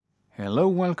Hello,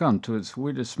 welcome to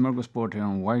Swedish Smorgasbord here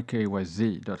on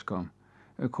ykyz.com.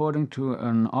 According to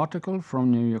an article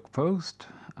from New York Post,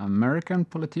 American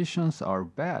politicians are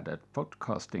bad at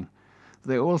podcasting.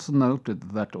 They also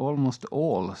noted that almost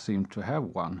all seem to have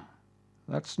one.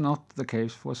 That's not the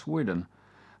case for Sweden.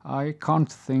 I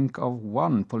can't think of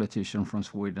one politician from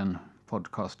Sweden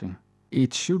podcasting.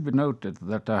 It should be noted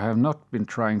that I have not been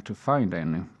trying to find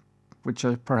any, which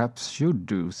I perhaps should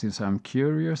do since I'm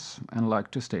curious and like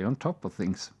to stay on top of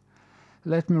things.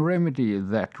 Let me remedy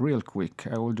that real quick.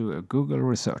 I will do a Google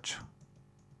research.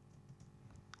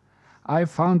 I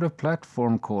found a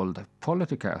platform called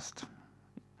Politicast,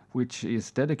 which is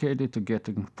dedicated to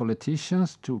getting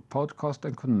politicians to podcast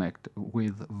and connect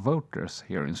with voters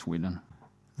here in Sweden.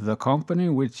 The company,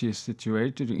 which is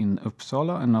situated in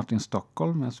Uppsala and not in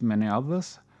Stockholm as many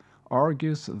others,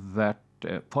 argues that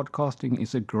podcasting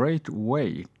is a great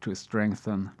way to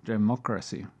strengthen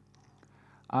democracy.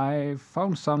 I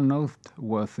found some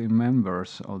noteworthy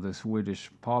members of the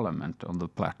Swedish Parliament on the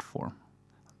platform.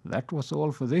 That was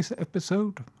all for this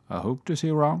episode. I hope to see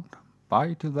you around.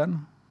 Bye till then.